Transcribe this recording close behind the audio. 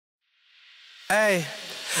Hey,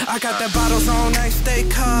 I got that bottles on ice, stay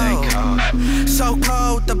cold. So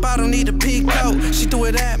cold, the bottle need a peak coat. She threw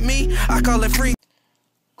it at me, I call it free.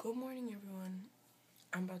 Good morning, everyone.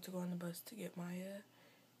 I'm about to go on the bus to get my,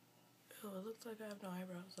 oh, it looks like I have no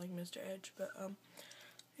eyebrows, like Mr. Edge, but,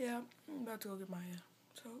 yeah, I'm about to go get my,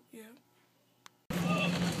 so, yeah.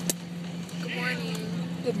 Good morning.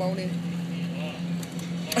 Good morning.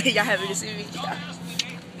 Y'all happy to see me?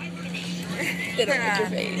 They don't like your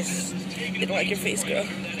face. They don't like your face, girl.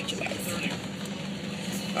 Get your life.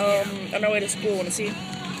 On our way to school, wanna see? Yeah,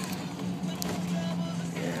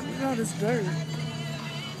 look at all this dirt.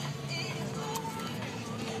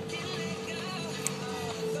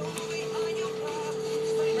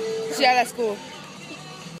 See y'all at school.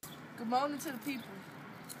 Good morning to the people.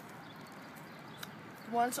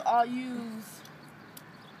 Good morning to all yous,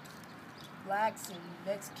 blacks and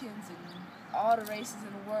Mexicans and all the races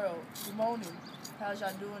in the world. Good morning. How's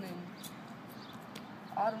y'all doing in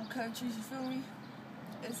all them countries, you feel me?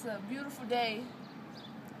 It's a beautiful day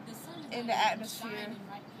in the atmosphere.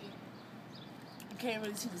 You can't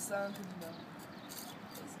really see the sun because, you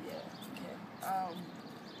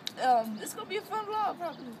know, it's gonna be a fun vlog,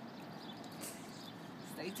 probably.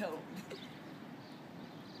 Stay tuned.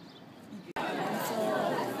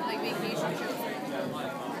 Like vacation trips right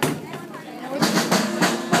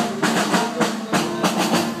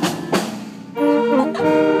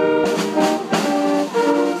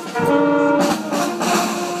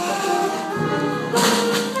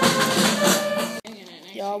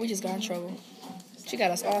Y'all, we just got in trouble. She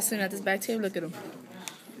got us all sitting at this back table. Look at them.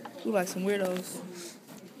 We like some weirdos.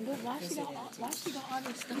 But why she got all this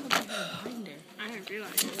stuff up in her binder? I didn't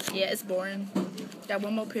realize it. Yeah, it's boring. Got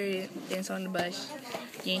one more period, then it's on the bus.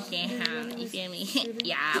 You feel me?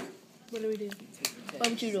 Yeah. What do we do?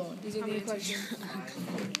 What you doing? These are the questions.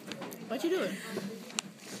 What you doing?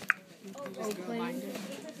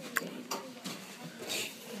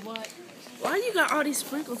 What? Why you got all these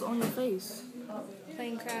sprinkles on your face?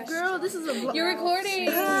 Plane crash. Girl, this is a vlog. You're recording.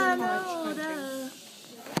 No,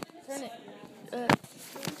 Turn it.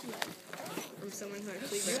 From someone who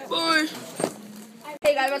actually read. Boy.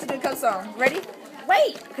 Hey guys, about to do a cup song. Ready?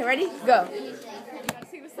 Wait. Okay, ready? Go.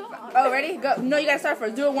 Oh, ready? Go. No, you gotta start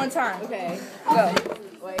first. Do it one time. Okay. Go.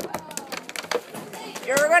 Wait.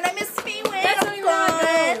 You're gonna miss me when I'm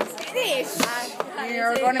gone. Finish.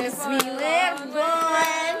 You're gonna miss me when I'm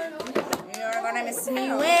gone. You're gonna miss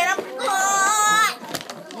me when I'm gone.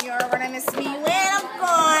 You're gonna miss me when I'm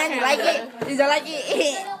gone. You like it? Did you like it?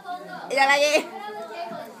 Did you like it?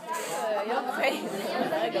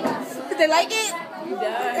 Did they like it? Did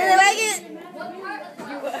they like it?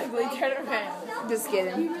 You ugly. Turn around. Just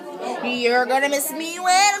kidding. You're gonna miss me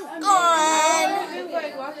when I'm gone.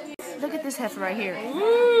 Look at this heifer right here. Look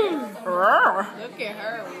at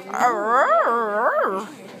her.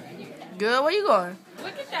 Good, where you going?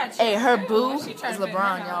 Look at that. Hey, her boo is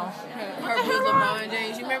LeBron, y'all. Her boo LeBron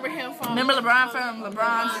James. You remember him from? Remember LeBron from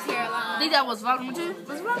LeBron's? Carolina. I think that was Volume 2.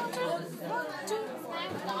 Was it Volume 2?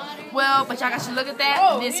 Well, but y'all got to look at that.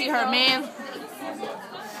 Oh, Then see her man.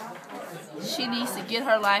 She needs to get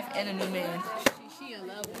her life and a new man. She in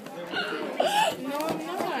love with him. No, I'm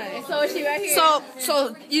not. So is she right here? So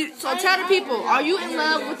tell the people, are you in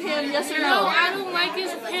love with him? Yes or no? No, I don't like him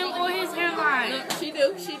or his hairline. She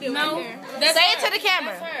do. She do. No. Right there. Say it to the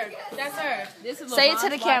camera. That's her. This is Say it to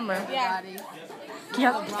the camera. Yeah.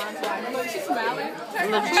 Yep. Look, she's smiling.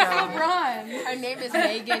 Look at y'all. LeBron. Her name is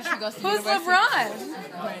Megan. She goes to Who's University. LeBron?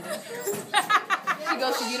 She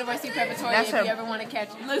goes to University Preparatory. That's if her. you ever want to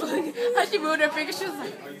catch her. Look how she moved her finger. She was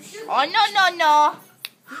like, Oh, no.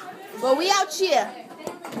 But we out here.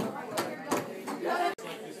 Go.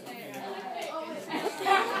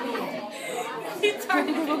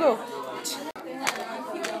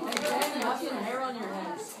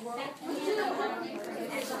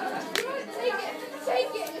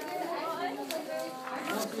 Take it.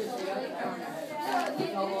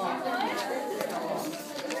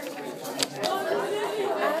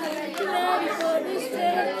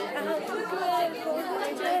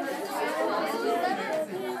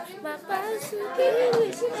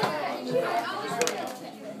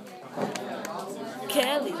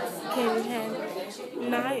 Kelly, can you handle it?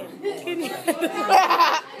 Naya, can you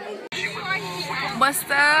What's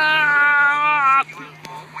up?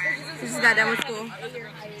 We just got done with school.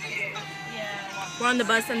 We're on the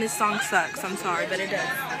bus and this song sucks. I'm sorry, but it does.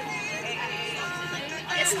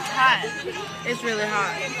 It's hot. It's really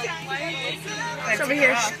hot. It's over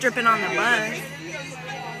here stripping on the bus.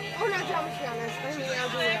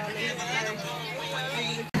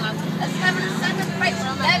 Let's have a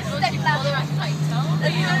celebration. Let's stay loud. Let's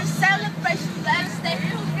have a celebration. Let's stay.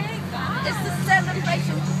 It's the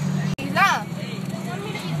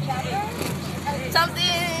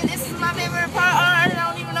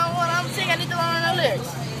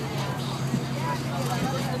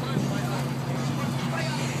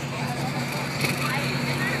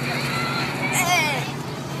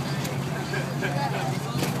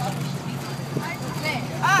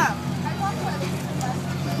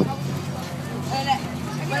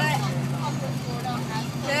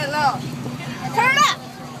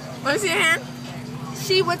Let me see your hand.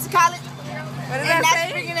 She went to college. What does And that that's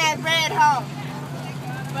say? bringing that bread home.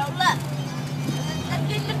 Roll up.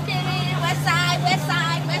 West side, west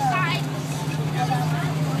side, west side.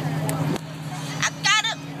 I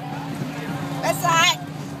got it. West side.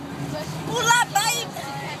 Pull up, babe.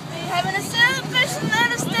 We having a celebration,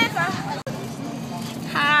 let us sticker.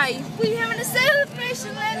 Hi. We having a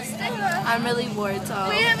celebration, let us sticker. I'm really bored, so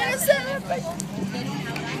We having a celebration.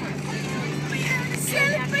 We having a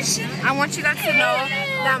celebration. I want you guys to know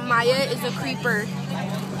that Maya is a creeper.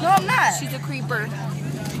 No, I'm not. She's a creeper.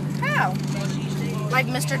 How? Like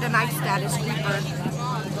Mr. The Night status creeper.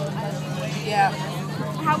 Yeah.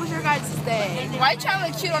 How was your guys' day? Why you trying to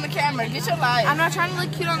look cute on the camera? Get your life. I'm not trying to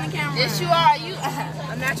look cute on the camera. Yes, you are. You.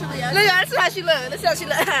 I'm naturally Look, ugly. that's how she look. That's how she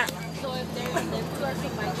look.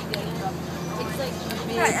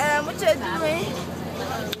 Hi, what you doing?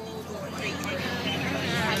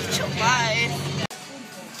 Get your life.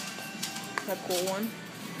 That cool one.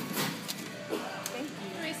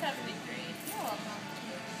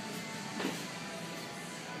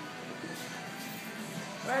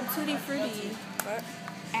 We're at Tutti Frutti. What?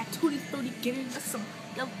 At Tutti Frutti, get it. That's some.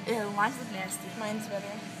 Mine's look nasty. Mine's better.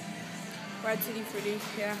 We're at Tutti Frutti.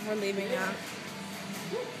 Yeah, we're leaving now.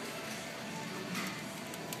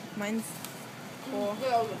 Mine's cool.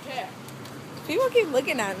 People keep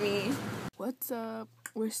looking at me. What's up?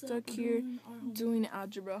 We're stuck here doing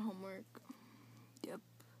algebra homework. Yep.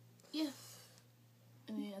 Yeah.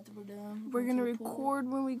 And then after we're done, We're gonna record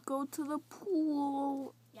when we go to the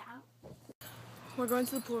pool. Yeah. We're going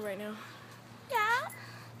to the pool right now. Yeah.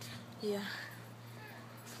 Yeah.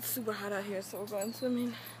 It's super hot out here, so we're going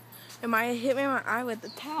swimming. And Maya hit me in my eye with the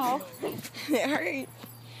towel. It hurt.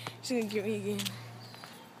 She's gonna get me again.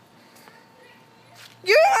 Give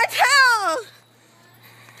me my towel!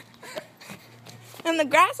 And the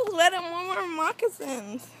grass was wet and one more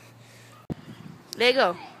moccasins. There you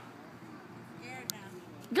go.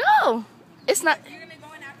 Go. It's not.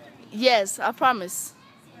 Yes, I promise.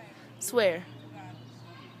 Swear.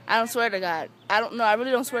 I don't swear to God. I don't know. I really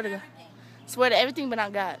don't swear to God. Swear to everything but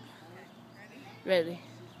not God. Ready.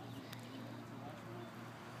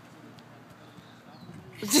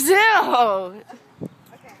 Giselle. Okay, I'm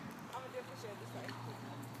gonna do it for sure this way.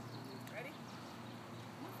 Ready?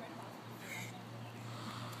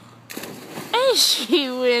 Ain't she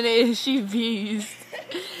winning? She beast.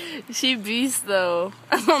 She beast though.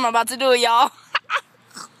 I'm about to do it, y'all.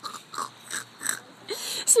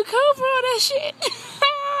 So cold for all that shit.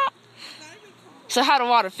 So how the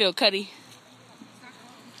water feel, Cuddy?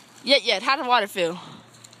 Yeah. How the water feel?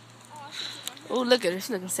 Oh, look at her. She's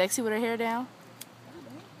looking sexy with her hair down.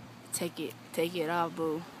 Take it off,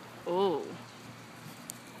 boo. Oh.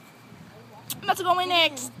 I'm about to go in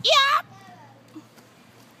next. Yeah.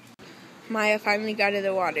 Maya finally got in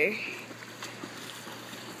the water.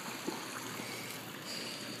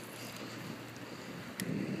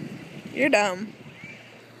 You're dumb.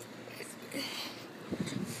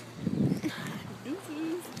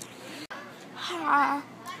 Ha!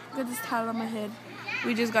 Got this towel on my head.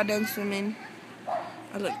 We just got done swimming.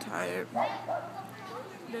 I look tired.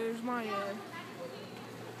 There's Maya.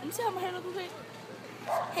 Let me see how my hair looks like.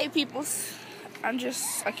 Hey, peoples. I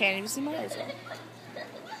can't even see my hair. So.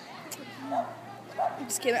 I'm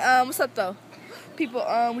just kidding. What's up, though? People,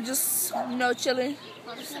 we just, chilling.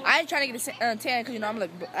 I ain't trying to get a tan because, I'm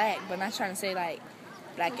like black, but not trying to say, like,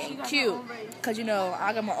 black and cute. Because,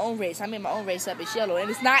 I got my own race. I made my own race up. It's yellow. And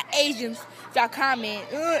it's not Asians. If y'all comment,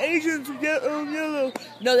 Asians, yellow.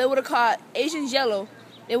 No, they would have called Asians yellow.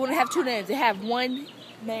 They wouldn't have two names. They have one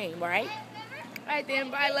name, all right? All right,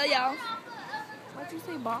 then. Bye. Love y'all. Why'd you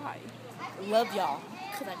say bye? Love y'all.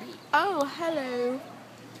 Because I did. Oh, hello.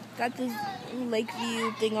 Got this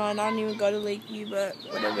Lakeview thing on. I don't even go to Lakeview, but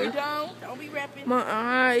whatever. Don't be rapping. My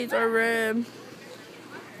eyes are red.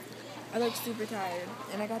 I look super tired.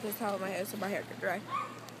 And I got this towel on my head so my hair can dry.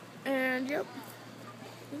 And, yep.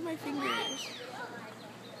 Look at my fingers.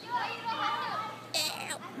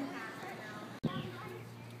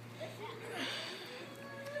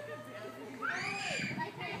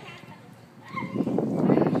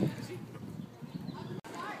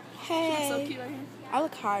 Hey. So cute right here. I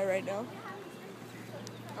look high right now.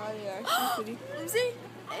 Oh yeah, she's pretty. Let me see.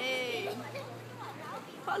 Hey.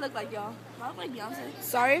 What I look like, y'all? I look like Beyonce.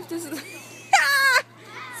 Sorry if this is a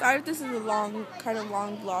kind of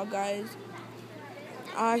long vlog, guys.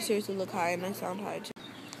 I seriously look high and I sound high too.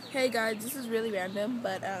 Hey guys, this is really random,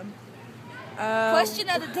 but Question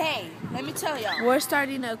of the day. Let me tell y'all. we're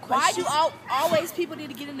starting a Why question. do always people need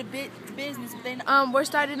to get into business, but they not? We're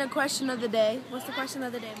starting a question of the day. What's the question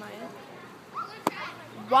of the day, Maya?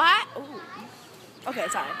 Why? Ooh. Okay,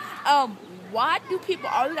 sorry. Why do people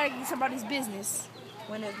always gotta get somebody's business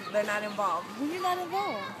when they're not involved? When you're not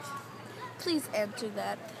involved. Please answer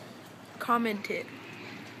that. Comment it.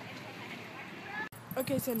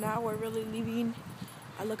 Okay, so now we're really leaving.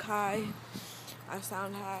 I look high. I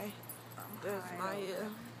sound high. There's Maya.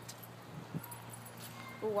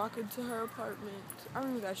 We're walking to her apartment. I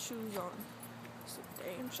don't even got shoes on. It's a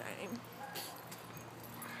damn shame.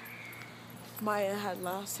 Maya had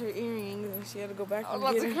lost her earrings and she had to go back and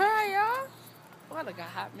get her. Cry, y'all. What a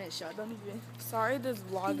hot mess, y'all. Don't even. Sorry, this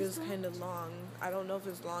vlog is kind of long. I don't know if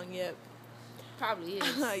it's long yet. Probably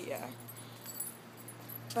is. Yeah.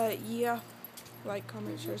 But yeah, like,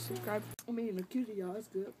 comment, share, subscribe. I mean, the cutie, y'all. That's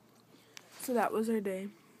good. So that was our day.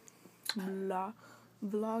 Vlog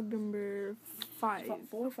number 5.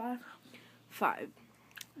 4 or 5? 5.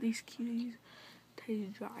 These cuties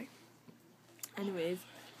taste dry. Anyways,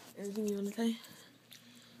 anything you want to say?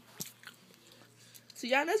 See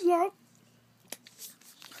y'all next vlog.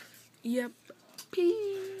 Yep.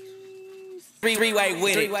 Peace. Three-way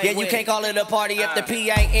with it. Yeah, you can't call it a party if the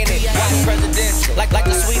P ain't in it. Vice presidential, like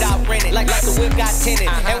the suite I rented, like the whip got tinted,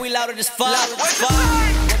 and we loaded as fuck.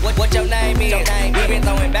 What your name is? We been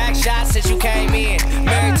throwing back shots since you came in.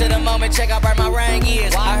 Married to the moment, check out where my ring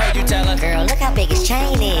is. I heard you tell her, girl, look how big his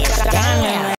chain is. Damn.